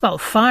Well,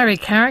 fiery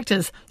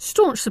characters,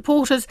 staunch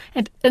supporters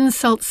and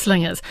insult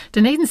slingers,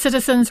 Dunedin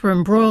citizens were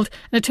embroiled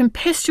in a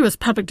tempestuous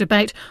public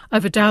debate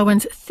over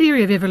Darwin's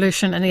theory of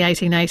evolution in the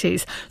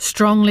 1880s.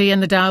 Strongly in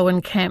the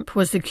Darwin camp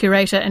was the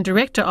curator and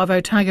director of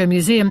Otago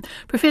Museum,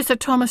 Professor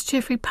Thomas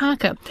Jeffrey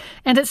Parker,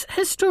 and it's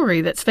his story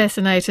that's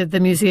fascinated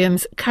the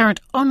museum's current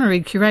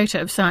honorary curator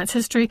of science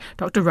history,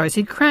 Dr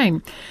Rosi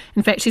Crane.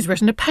 In fact, she's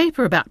written a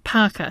paper about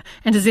Parker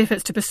and his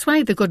efforts to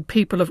persuade the good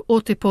people of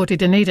Ōtepoti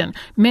Dunedin,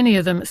 many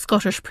of them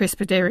Scottish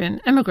Presbyterian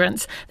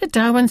immigrants, that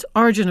Darwin's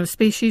Origin of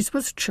Species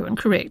was true and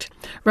correct.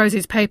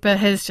 Rosie's paper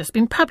has just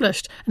been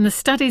published in the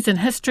Studies in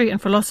History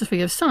and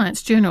Philosophy of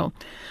Science journal.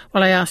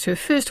 Well, I asked her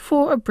first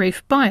for a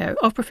brief bio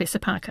of Professor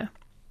Parker.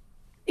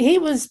 He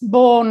was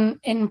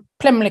born in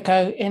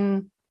Pimlico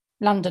in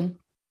London,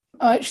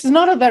 which is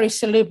not a very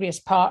salubrious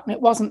part, and it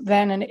wasn't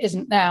then and it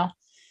isn't now.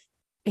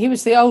 He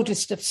was the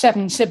oldest of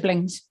 7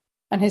 siblings,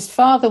 and his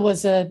father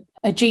was a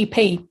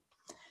GP.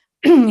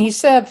 He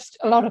served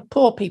a lot of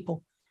poor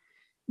people.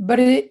 But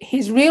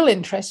his real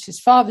interest, his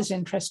father's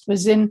interest,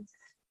 was in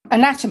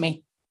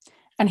anatomy.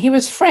 And he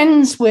was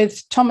friends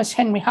with Thomas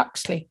Henry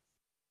Huxley,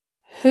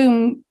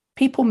 whom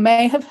people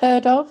may have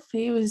heard of.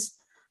 He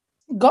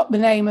got the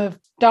name of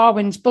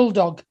Darwin's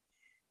bulldog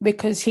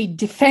because he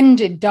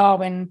defended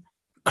Darwin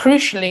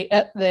crucially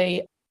at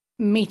the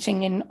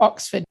meeting in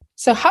Oxford.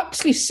 So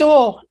Huxley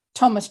saw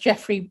Thomas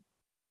Jeffrey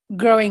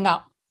growing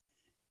up.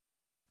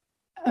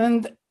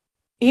 And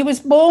he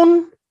was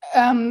born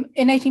in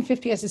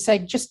 1850, as I say,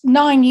 just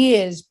 9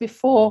 years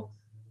before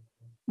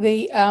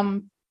the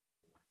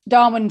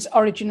Darwin's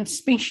Origin of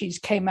Species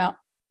came out,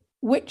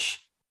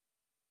 which,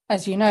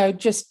 as you know,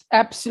 just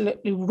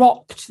absolutely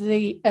rocked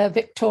the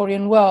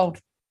Victorian world.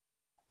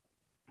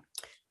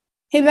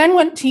 He then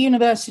went to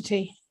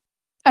university,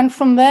 and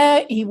from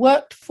there he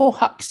worked for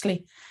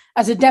Huxley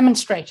as a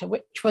demonstrator,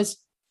 which was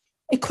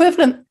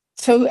equivalent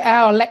to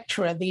our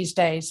lecturer these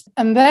days.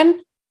 And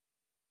then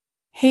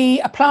he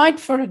applied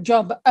for a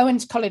job at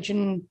Owens College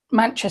in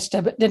Manchester,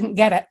 but didn't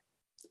get it.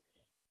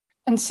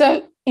 And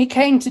so he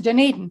came to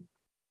Dunedin,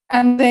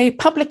 and the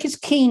public is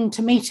keen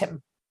to meet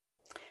him.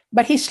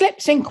 But he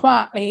slips in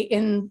quietly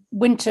in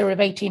winter of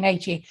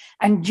 1880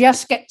 and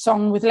just gets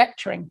on with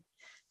lecturing.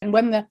 And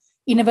when the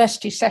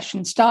university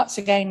session starts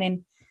again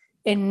in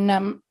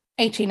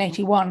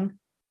 1881,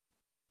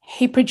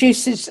 he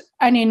produces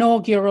an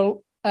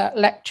inaugural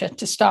lecture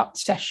to start the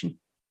session.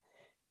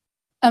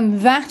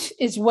 And that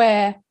is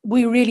where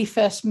we really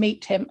first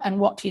meet him and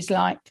what he's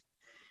like,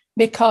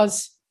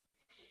 because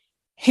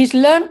he's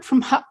learnt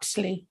from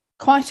Huxley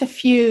quite a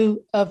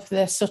few of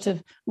the sort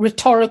of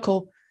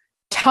rhetorical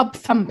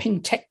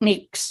tub-thumping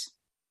techniques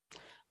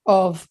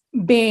of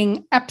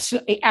being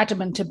absolutely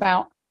adamant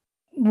about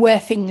where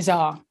things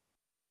are.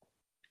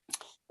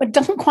 But it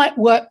doesn't quite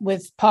work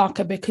with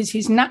Parker because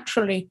he's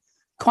naturally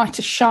quite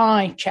a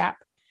shy chap,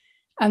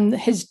 and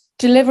his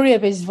delivery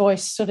of his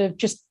voice sort of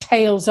just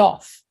tails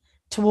off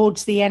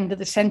towards the end of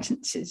the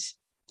sentences.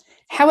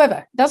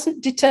 However, it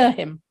doesn't deter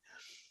him.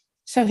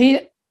 So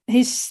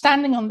he's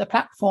standing on the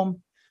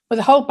platform with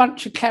a whole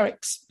bunch of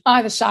clerics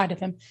either side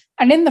of him,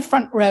 and in the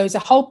front row is a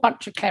whole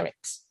bunch of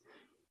clerics,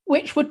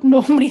 which would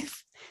normally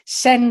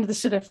send the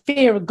sort of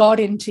fear of God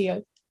into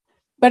you.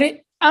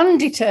 But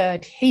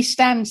undeterred, he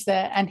stands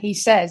there and he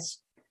says,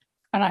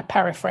 and I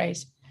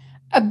paraphrase,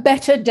 "A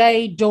better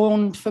day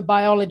dawned for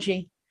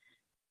biology.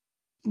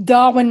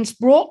 Darwin's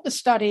brought the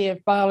study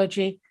of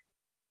biology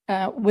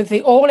with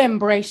the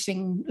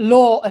all-embracing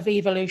law of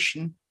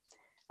evolution,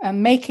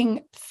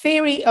 making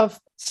theory of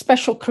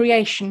special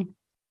creation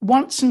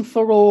once and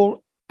for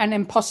all an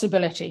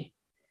impossibility.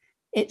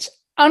 It's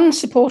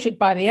unsupported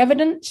by the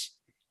evidence,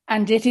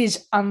 and it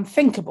is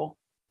unthinkable."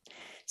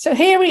 So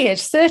here he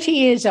is, 30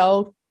 years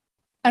old,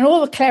 and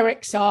all the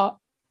clerics are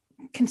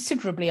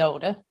considerably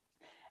older,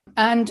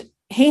 and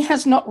he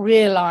has not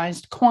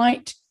realised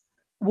quite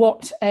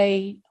what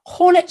a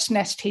hornet's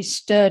nest he's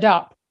stirred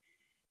up.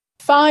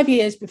 5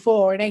 years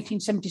before, in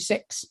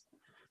 1876,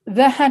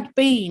 there had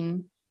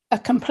been a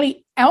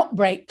complete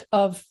outbreak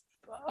of,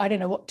 I don't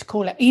know what to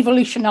call it,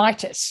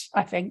 evolutionitis,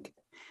 I think.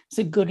 It's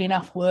a good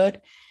enough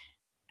word.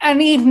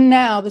 And even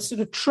now, the sort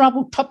of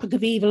troubled topic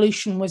of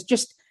evolution was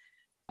just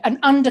an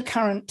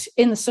undercurrent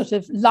in the sort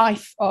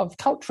of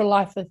cultural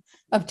life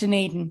of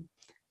Dunedin,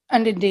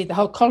 and indeed the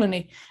whole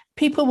colony.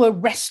 People were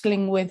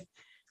wrestling with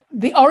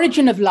the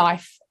origin of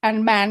life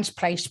and man's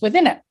place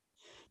within it.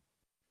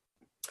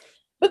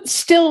 But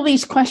still,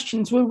 these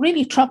questions were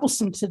really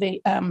troublesome to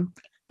the,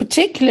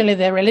 particularly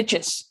the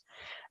religious,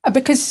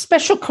 because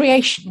special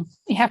creation,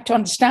 you have to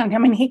understand,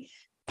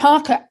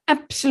 Parker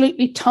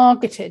absolutely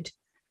targeted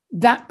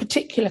that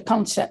particular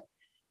concept.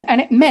 And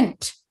it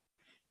meant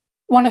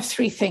one of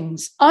 3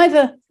 things.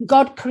 Either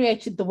God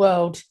created the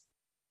world,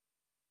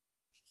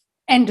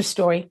 end of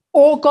story,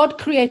 or God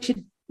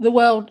created the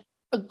world,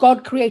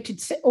 God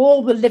created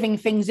all the living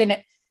things in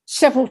it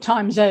several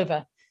times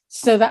over,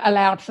 so that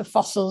allowed for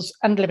fossils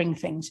and living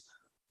things.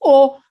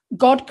 Or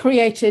God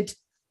created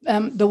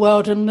the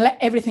world and let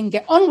everything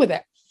get on with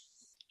it.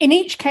 In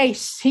each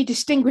case, he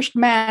distinguished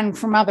man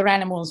from other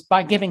animals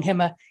by giving him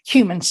a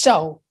human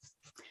soul.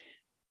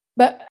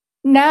 But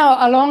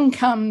now along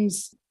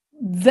comes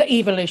the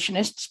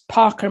evolutionists,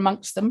 Parker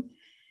amongst them,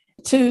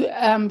 to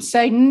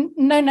say,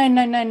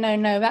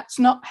 no, that's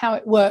not how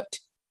it worked.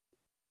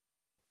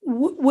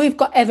 We've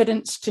got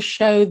evidence to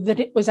show that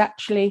it was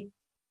actually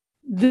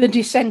the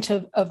descent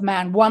of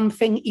man. One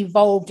thing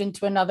evolved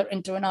into another,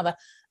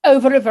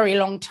 over a very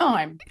long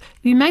time.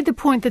 You made the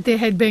point that there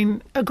had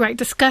been a great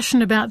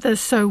discussion about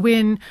this, so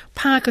when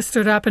Parker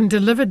stood up and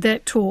delivered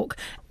that talk,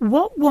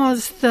 what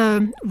was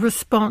the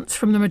response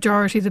from the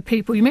majority of the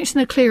people? You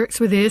mentioned the clerics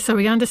were there, so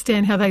we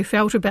understand how they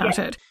felt about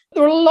it.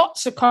 There were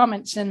lots of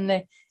comments in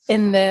the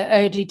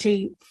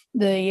ODT,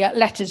 the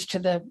letters to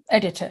the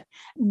editor.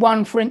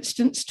 One, for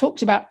instance,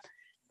 talks about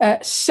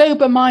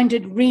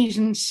sober-minded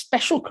reason,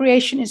 special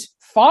creation is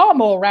far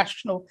more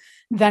rational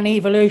than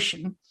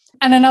evolution.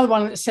 And another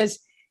one that says,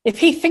 if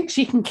he thinks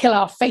he can kill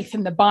our faith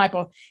in the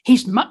Bible,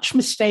 he's much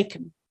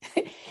mistaken.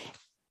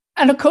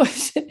 And of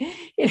course,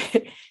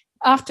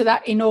 after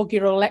that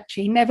inaugural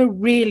lecture, he never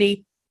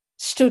really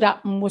stood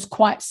up and was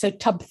quite so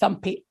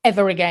tub-thumpy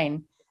ever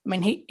again. I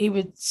mean, he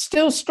was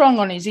still strong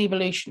on his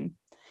evolution.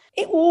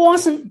 It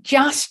wasn't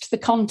just the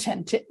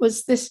content. It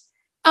was this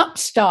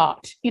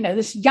upstart,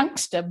 this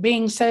youngster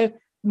being so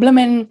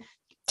blooming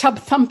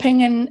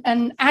tub-thumping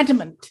and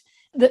adamant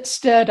that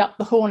stirred up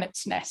the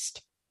hornet's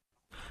nest.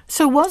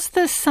 So was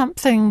this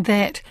something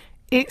that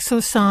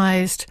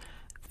exorcised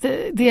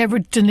the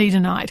average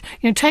Dunedinite?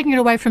 Taking it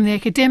away from the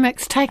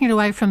academics, taking it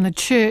away from the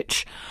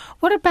church.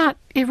 What about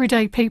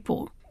everyday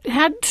people?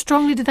 How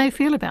strongly did they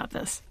feel about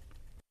this?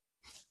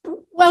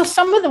 Well,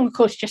 some of them, of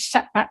course, just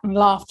sat back and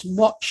laughed and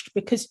watched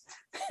because,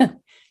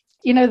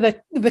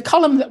 the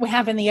column that we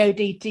have in the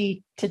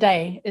ODT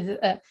today is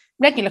a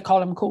regular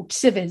column called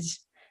Civiz.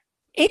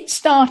 It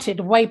started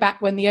way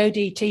back when the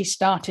ODT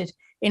started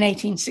in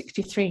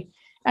 1863.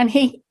 And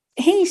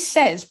he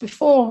says,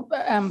 before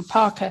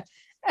Parker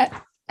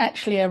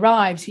actually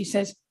arrives, he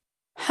says,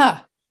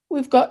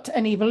 we've got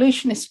an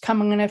evolutionist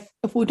coming, and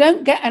if we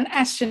don't get an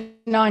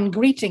asinine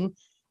greeting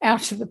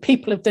out of the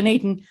people of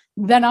Dunedin,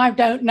 then I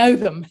don't know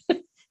them.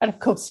 And of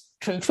course,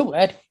 true to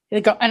word,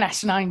 they got an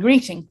asinine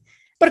greeting.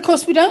 But of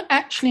course, we don't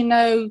actually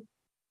know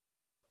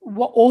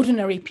what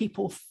ordinary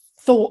people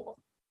thought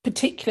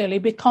particularly,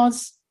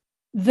 because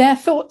their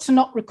thoughts are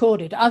not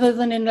recorded other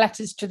than in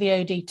letters to the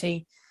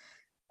ODT,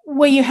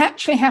 where you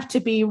actually have to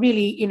be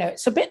really,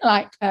 it's a bit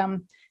like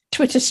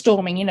Twitter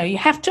storming, you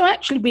have to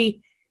actually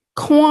be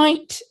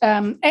quite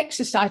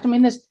exercised. I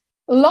mean, there's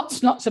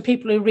lots of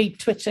people who read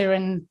Twitter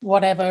and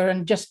whatever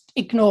and just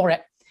ignore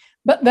it.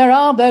 But there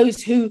are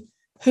those who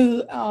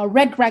are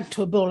red rag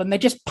to a bull and they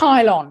just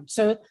pile on.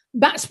 So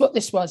that's what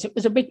this was. It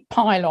was a big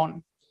pile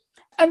on.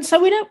 And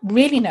so we don't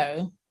really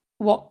know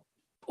what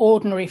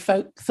ordinary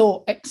folk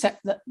thought,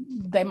 except that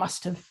they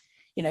must have,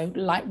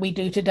 like we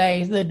do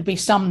today, there'd be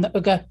some that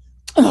would go,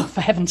 oh,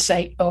 for heaven's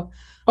sake, or,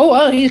 oh,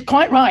 well, he's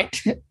quite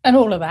right, and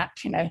all of that,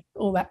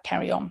 all that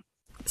carry on.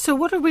 So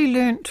what have we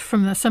learnt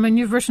from this? I mean,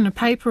 you've written a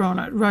paper on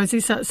it, Rosie,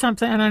 so it's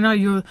something, and I know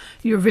you're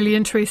really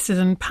interested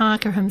in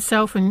Parker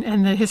himself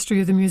and the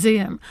history of the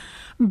museum.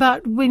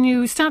 But when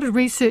you started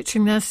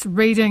researching this,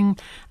 reading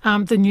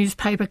the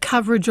newspaper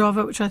coverage of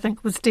it, which I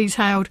think was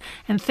detailed,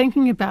 and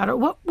thinking about it,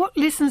 what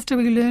lessons do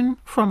we learn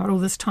from it all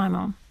this time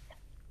on?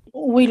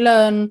 We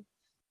learn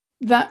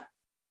that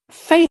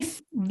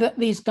faith that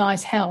these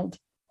guys held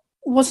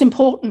was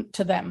important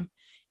to them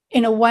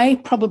in a way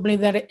probably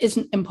that it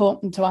isn't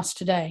important to us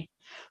today,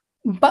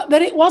 but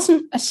that it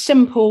wasn't a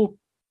simple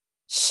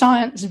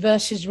science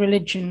versus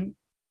religion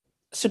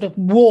sort of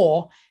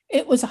war.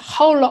 It was a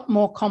whole lot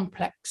more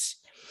complex.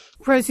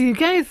 Rosie, you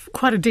gave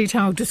quite a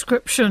detailed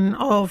description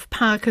of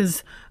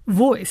Parker's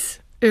voice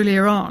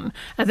earlier on,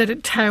 that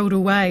it tailed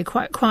away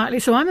quite quietly.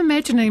 So I'm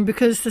imagining,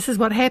 because this is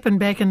what happened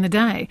back in the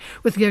day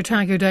with the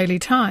Otago Daily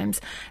Times,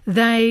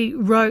 they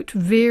wrote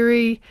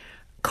very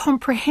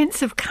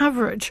comprehensive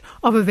coverage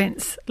of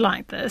events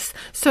like this.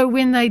 So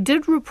when they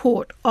did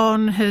report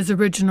on his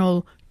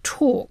original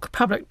talk,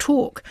 public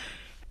talk,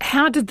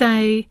 how did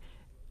they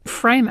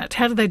frame it?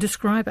 How did they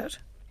describe it?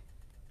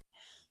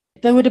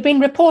 There would have been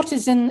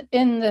reporters in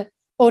the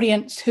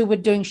audience who were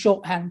doing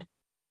shorthand.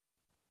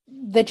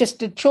 They just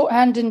did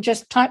shorthand and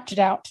just typed it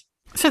out.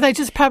 So they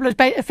just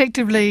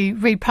effectively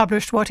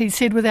republished what he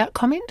said without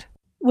comment?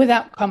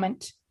 Without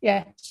comment,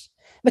 yes.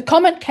 The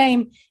comment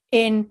came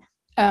in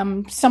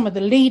some of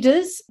the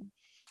leaders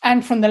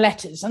and from the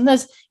letters. And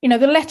there's, the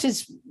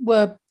letters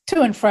were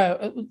to and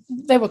fro.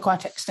 They were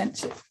quite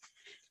extensive.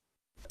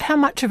 How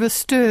much of a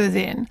stir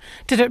then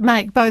did it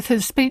make, both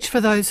his speech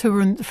for those who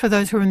were in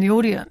the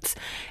audience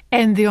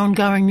and the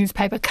ongoing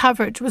newspaper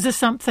coverage? Was this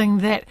something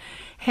that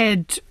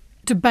had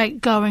debate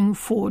going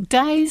for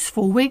days,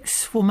 for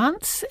weeks, for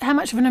months? How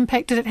much of an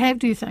impact did it have,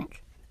 do you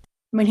think?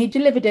 I mean, he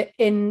delivered it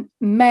in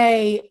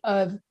May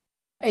of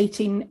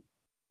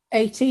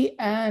 1880,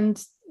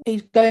 and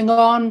he's going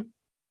on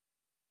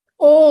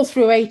all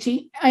through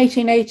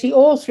 1880,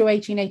 all through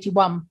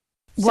 1881.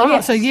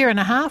 Wow, so a year and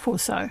a half or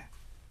so.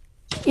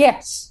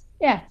 Yes,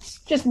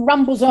 just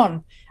rumbles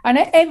on. And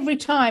every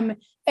time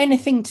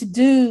anything to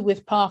do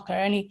with Parker,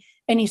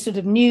 any sort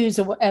of news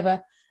or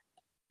whatever,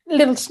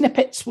 little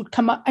snippets would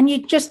come up, and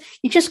you just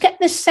get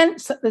this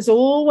sense that there's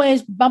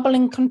always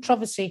bubbling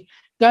controversy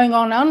going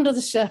on under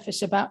the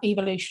surface about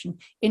evolution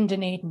in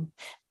Dunedin.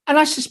 And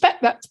I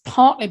suspect that's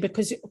partly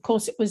because, of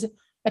course, it was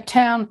a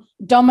town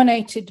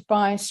dominated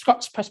by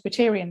Scots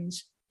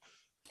Presbyterians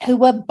who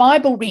were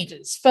Bible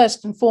readers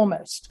first and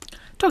foremost.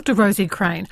 Dr Rosi Crane,